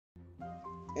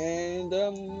And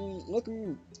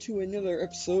welcome to another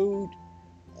episode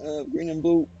of Green and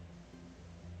Blue.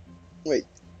 Wait,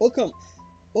 welcome,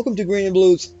 welcome to Green and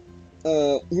Blue's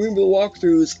Green and Blue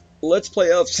walkthroughs. Let's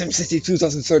play of SimCity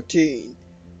 2013.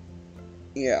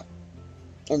 Yeah,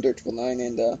 I'm Ep12,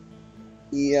 and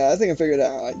yeah, I think I figured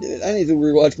out how I did it. I need to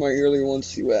rewatch my earlier ones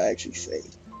to see what I actually say.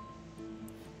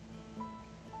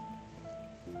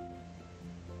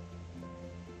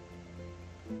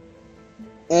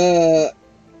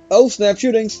 Oh snap!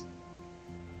 Shootings.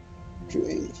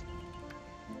 Shootings.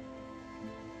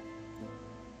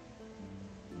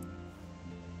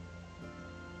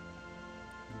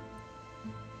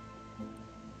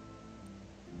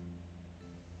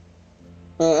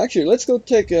 Actually, let's go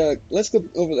take let's go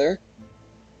over there.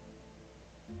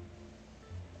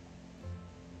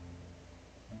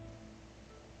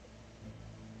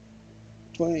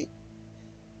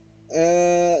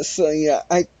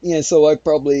 So I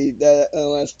probably, that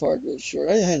last part was short.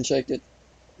 I hadn't checked it.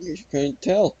 You couldn't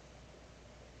tell.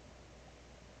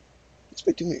 It's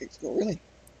been 2 minutes ago, really.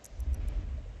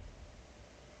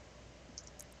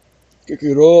 Kick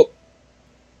it up.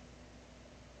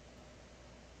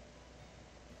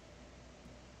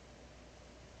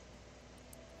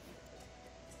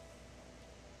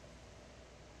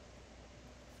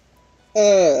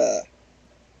 Uh,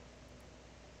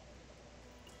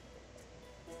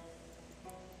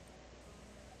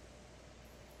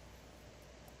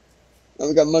 now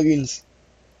we got muggings.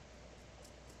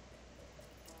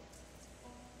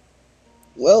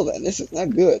 Well then, this is not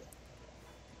good.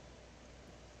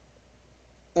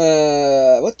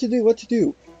 What to do? What to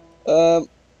do? Um,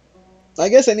 I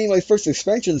guess I need my first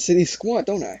expansion, City Squat,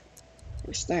 don't I?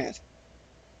 Or Snat.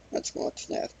 Not Squat,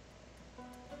 Snat.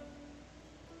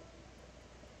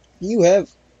 You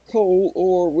have coal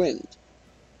or wind.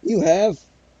 You have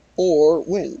or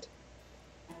wind.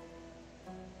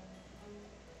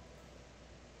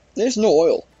 There's no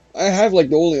oil. I have like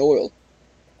the only oil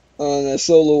on a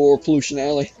Solo or Pollution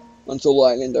Alley. On Solo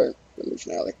Island or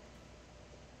Pollution Alley.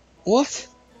 What?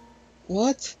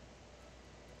 What?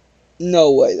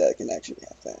 No way that I can actually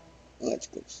have that. Let's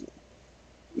go see.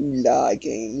 You lie,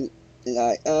 game. You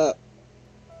lie.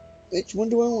 Which one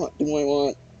do I want? Do I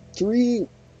want 3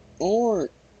 or...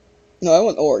 No, I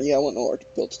want ore. Yeah, I want ore to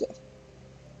build stuff.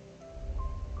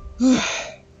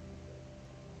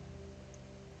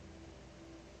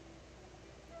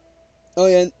 Oh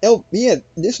yeah, yeah,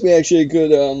 this would be actually a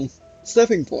good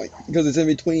stepping point because it's in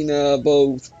between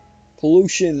both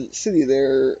Pollution City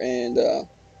there and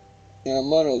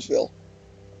muno'sville.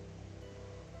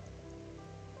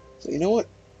 So you know what?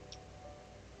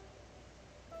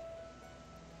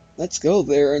 Let's go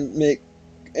there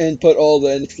and put all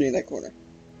the industry in that corner.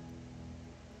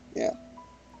 Yeah.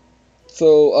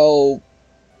 So I'll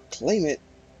claim it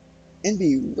and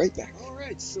be right back. All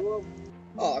right. So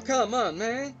oh come on,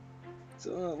 man.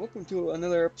 So welcome to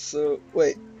another episode.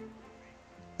 Wait.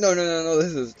 No.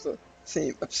 This is the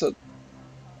same episode.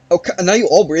 Okay, now you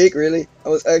all break, really? I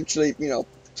was actually,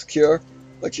 secure.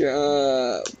 But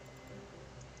yeah,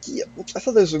 I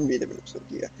thought this would be a different episode.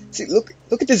 Yeah. See, look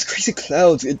at these crazy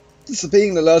clouds. It's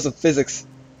disobeying the laws of physics.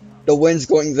 The wind's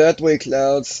going that way,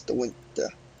 clouds. The wind. You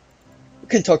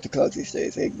can't talk to clouds these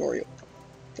days. They ignore you.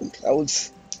 Some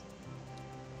clouds.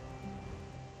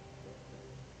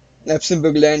 Lapsang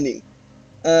landing.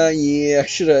 Yeah,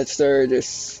 should have started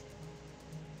this.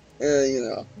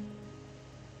 In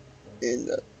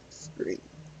the screen.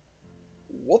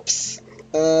 Whoops.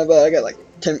 But I got like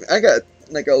 10. I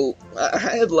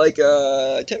had like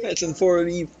 10 minutes and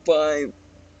 45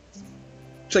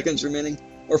 seconds remaining,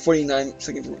 or 49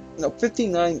 seconds. No,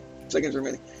 59 seconds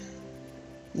remaining.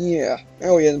 Yeah.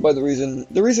 Oh yeah. And by the reason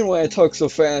why I talked so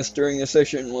fast during the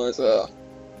session was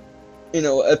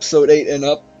episode 8 and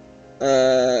up.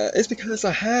 It's because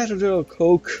I had a little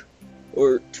Coke,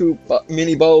 or 2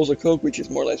 mini bottles of Coke, which is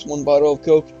more or less 1 bottle of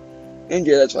Coke. And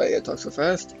yeah, that's why I talk so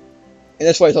fast. And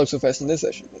that's why I talk so fast in this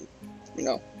session. And,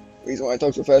 the reason why I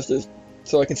talk so fast is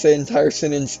so I can say an entire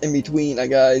sentence in between a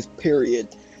guy's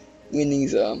period in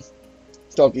these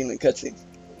talking and cutscenes.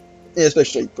 And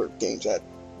especially for games that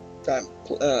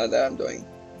I'm doing.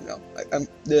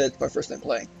 It's my first time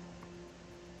playing.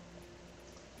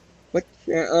 But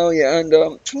yeah, oh yeah,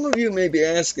 and some of you may be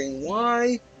asking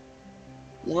why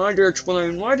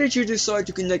did you decide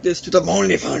to connect this to the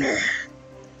Only Funner?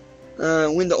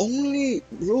 When the only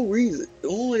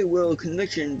real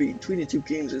connection between the 2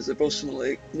 games is both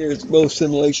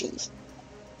simulations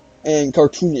and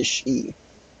cartoonish-y.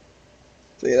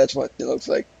 So yeah, that's what it looks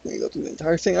like when you go through the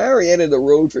entire thing. I already added the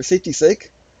road for safety's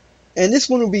sake, and this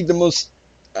one will be the most.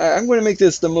 I'm going to make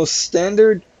this the most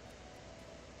standard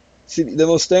city, the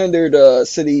most standard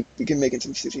city you can make in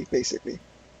SimCity, basically.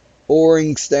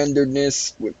 Boring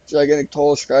standardness with gigantic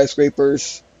tall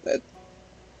skyscrapers that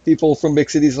people from big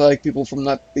cities like, people from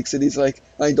not big cities like.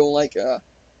 I don't like.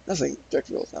 Not saying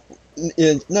Jacksonville is not.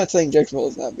 Not saying Jacksonville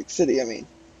is not a big city. I mean,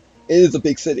 it is a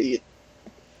big city.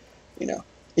 You know,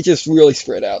 it's just really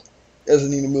spread out.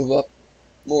 Doesn't need to move up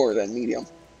more than medium.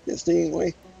 Just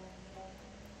anyway.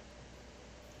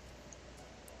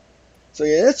 So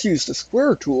yeah, let's use the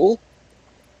square tool.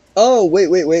 Oh, wait.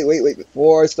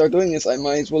 Before I start doing this, I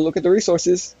might as well look at the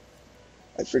resources.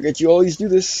 I forget you always do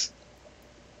this.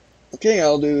 Okay,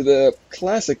 I'll do the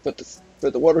classic, put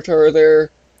the water tower there.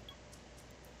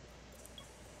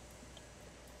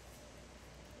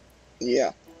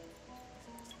 Yeah.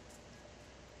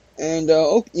 And,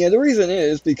 oh, yeah, the reason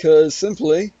is because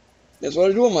simply, that's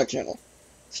what I do on my channel.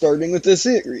 Starting with this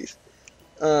series.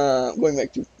 Going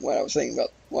back to what I was saying about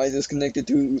why this is connected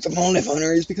to the Monolith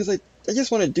Hunter is because I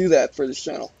just want to do that for this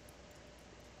channel.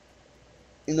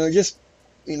 You know, I just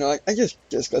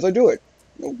because I do it.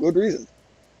 No good reason.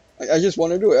 I just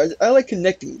want to do it. I like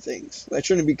connecting things. I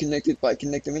shouldn't be connected, but I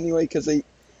connect them anyway because they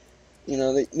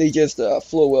just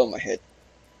flow well in my head.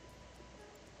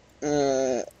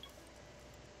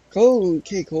 Coal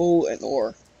and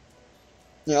ore.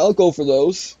 Yeah, I'll go for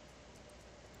those.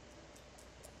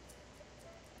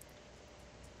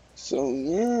 So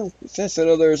yeah, if that's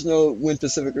it, there's no Wind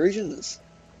Pacific regions.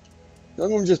 So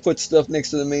I'm gonna just put stuff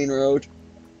next to the main road,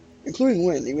 including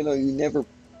wind, even though you never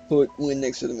put wind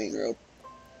next to the main road.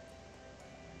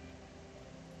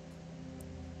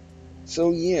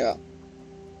 So yeah.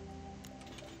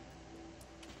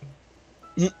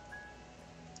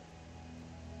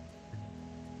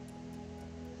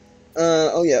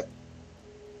 Oh yeah.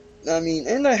 I mean,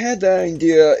 and I had that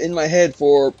idea in my head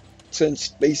since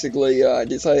basically I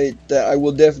decided that I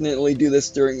will definitely do this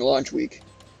during launch week.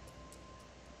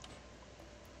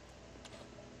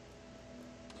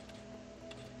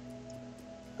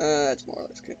 That's more or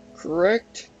less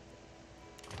correct.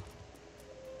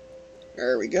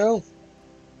 There we go.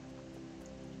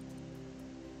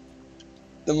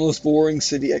 The most boring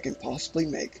city I can possibly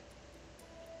make.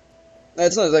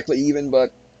 That's not exactly even,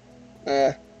 but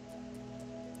I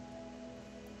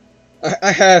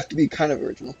have to be kind of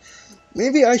original.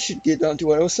 Maybe I should get down to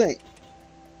what I was saying.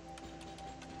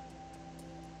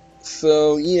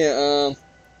 So yeah,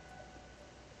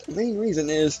 the main reason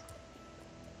is,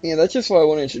 yeah, that's just what I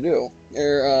wanted to do.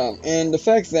 And the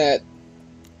fact that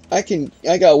I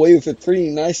got away with it pretty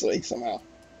nicely somehow.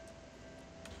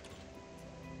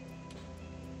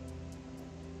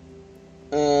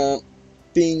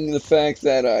 Being the fact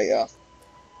that I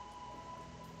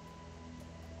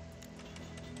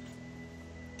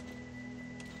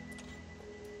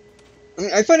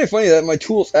mean, I find it funny that my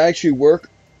tools actually work,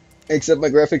 except my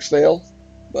graphics fail.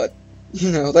 But,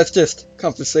 you know, that's just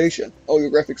compensation. Oh,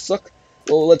 your graphics suck?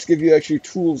 Well, let's give you actually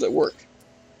tools that work.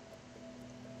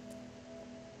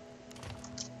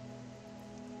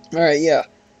 Alright, yeah.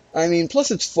 I mean, plus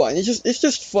it's fun. It's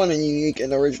just fun and unique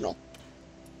and original.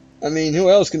 I mean, who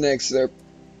else connects their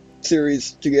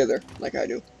series together like I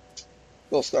do?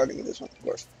 Well, starting with this one, of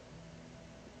course.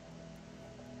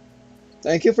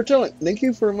 Thank you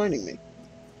for reminding me.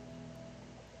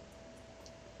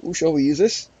 Ooh, shall we use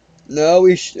this? No,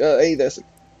 hey, that's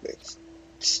it's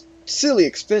silly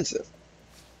expensive.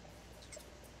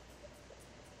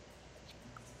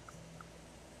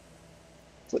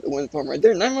 Put the wind farm right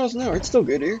there. 9 miles an hour. It's still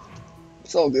good here.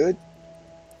 It's all good.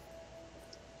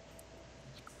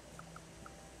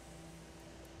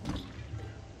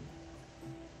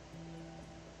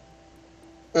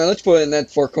 Let's put it in that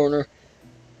far corner.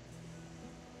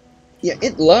 Yeah,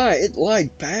 it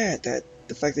lied bad that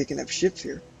the fact they can have ships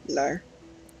here. Liar.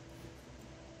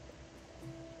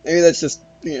 Maybe that's just,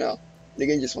 you know, the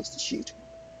game just wants to cheat.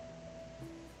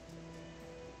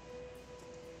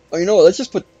 Oh, you know what? Let's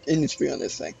just put industry on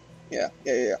this thing. Yeah.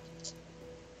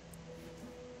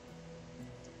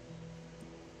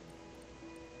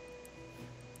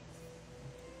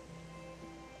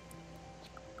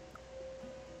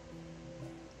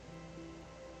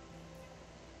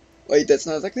 Wait, that's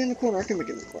not exactly in the corner. I can make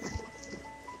it in the corner.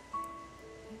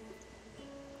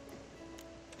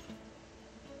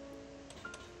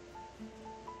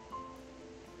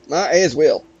 Might as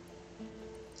well.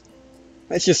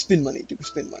 Let's just spend money to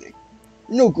spend money.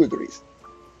 No good reason.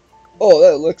 Oh,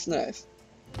 that looks nice.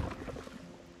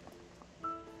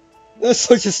 That's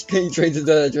such a strange train to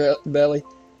that valley.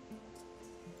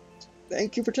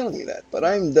 Thank you for telling me that, but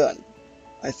I'm done,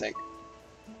 I think.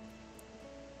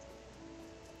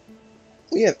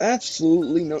 We have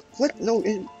absolutely no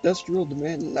industrial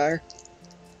demand, liar.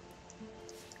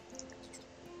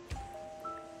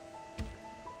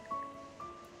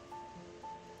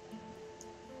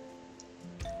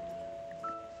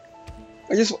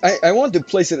 I want to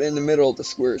place it in the middle of the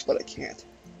squares, but I can't.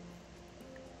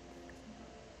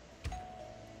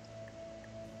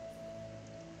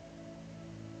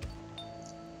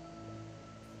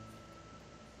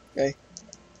 Okay,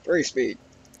 very speed.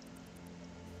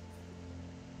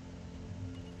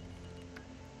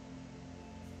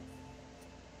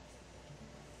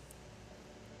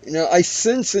 You know, I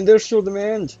sense industrial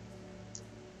demand.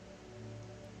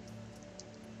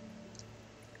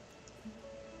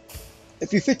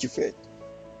 If you fit, you fit.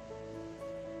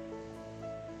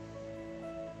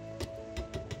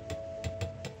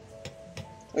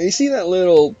 Now, you see that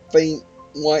little faint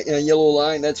white and yellow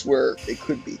line? That's where it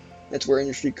could be. That's where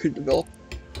industry could develop.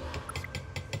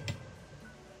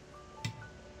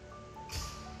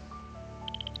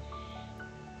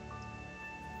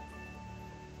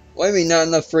 Why do you mean not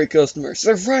enough freight customers?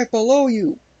 They're right below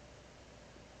you.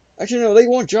 Actually, no, they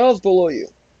want jobs below you.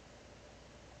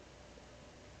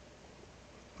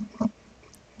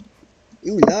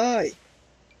 You lie.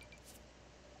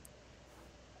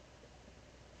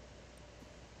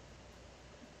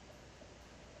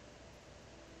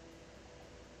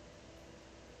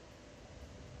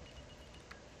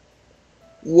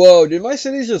 Whoa, did my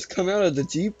cities just come out of the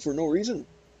Jeep for no reason?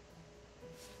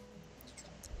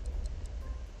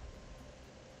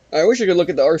 I wish I could look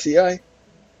at the RCI.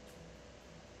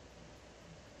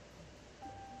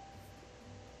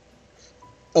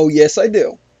 Oh, yes, I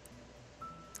do.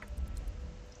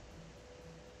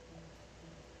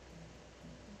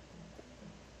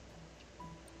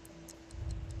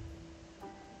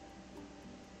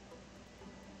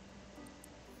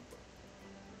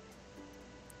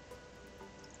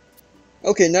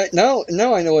 Okay, now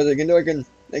I know what I can do. I can,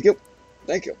 thank you.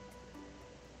 I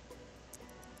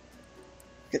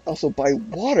can also buy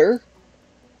water.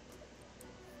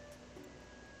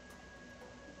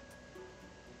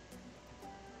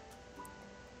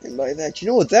 And by that, you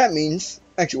know what that means?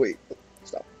 Actually, wait,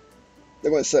 stop.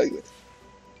 They're going to sell you it.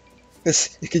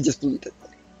 Because you can just delete it.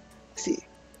 Okay. See.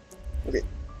 Okay.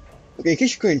 Okay, in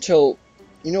case you couldn't tell,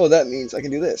 you know what that means. I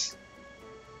can do this.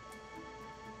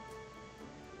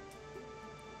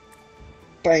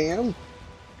 Bam.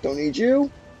 Don't need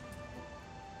you.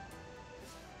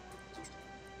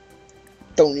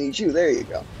 Don't need you. There you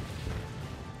go.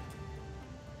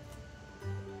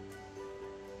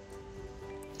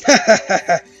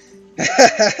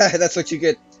 That's what you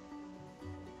get.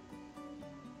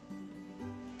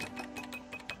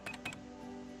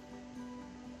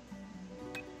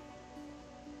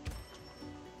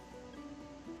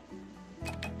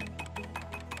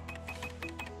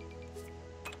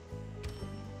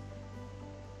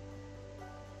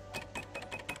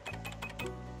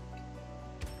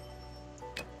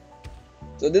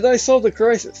 So did I solve the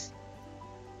crisis?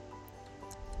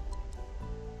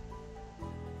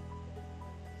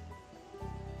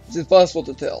 It's impossible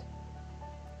to tell.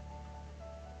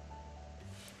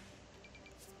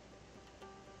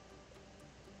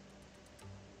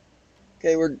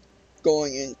 Okay, we're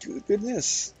going into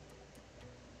goodness.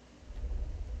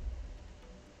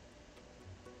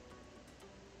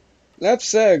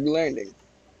 Lapsang landing.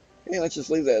 Okay, let's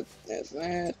just leave that as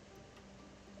that.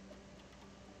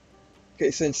 Okay,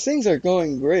 since things are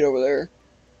going great over there,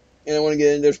 and I want to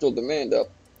get industrial demand up.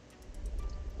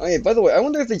 Oh yeah, by the way, I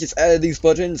wonder if they just added these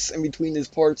buttons in between these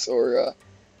parts, or,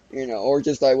 you know, or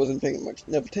just I wasn't paying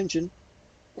enough attention,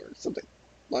 or something.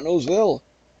 Muno'sville.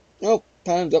 Nope,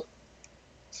 time's up.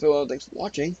 So, thanks for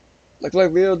watching. Like the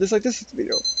video, dislike this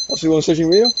video. I'll see you on the searching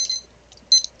video.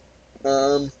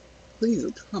 Please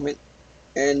comment.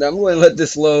 And I'm going to let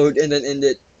this load and then end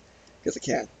it, because I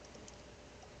can.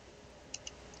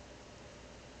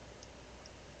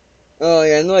 Oh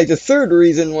yeah, and like the third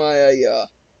reason why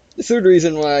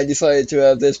I decided to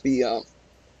have this be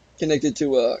connected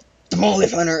to the Molly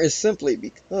Hunter is simply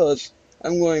because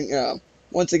I'm going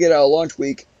once I get out of launch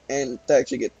week and to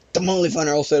actually get the Molly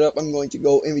Hunter all set up, I'm going to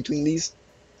go in between these,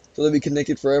 so they'll be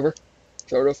connected forever,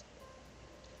 sort of.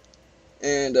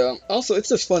 And also, it's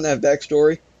just fun to have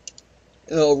backstory.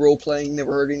 Role playing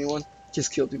never hurt anyone,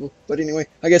 just kill people. But anyway,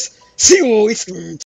 I guess see you always.